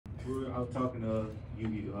I was talking to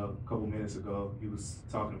Yuki a couple minutes ago. He was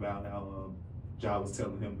talking about how Ja was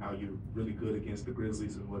telling him how you're really good against the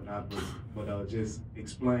Grizzlies and whatnot. But just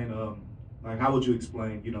explain, like, how would you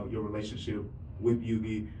explain, your relationship with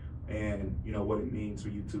Yuki and what it means for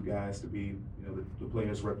you two guys to be, the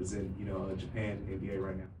players representing, Japan and NBA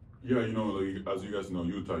right now. Yeah, like, as you guys know,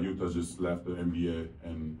 Utah just left the NBA,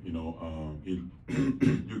 and he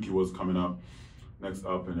Yuki was coming up next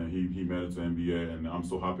up, and he made it to NBA, and I'm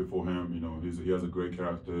so happy for him. He has a great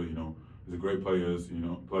character. He's a great player,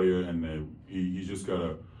 and he just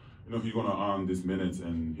gotta, he's gonna earn these minutes,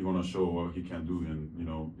 and he's gonna show what he can do. And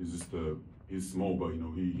he's small, but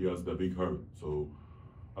he has the big heart. So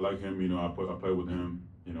I like him. I play with him.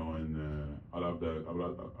 And I love that.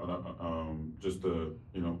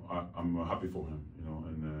 I'm happy for him.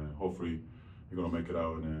 And hopefully he's gonna make it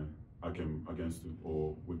out, and I can against it,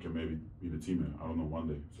 or we can maybe be the teammate. I don't know, one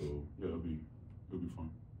day. So yeah, it'll be fun.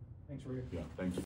 Thanks, Rui. Yeah, thank you.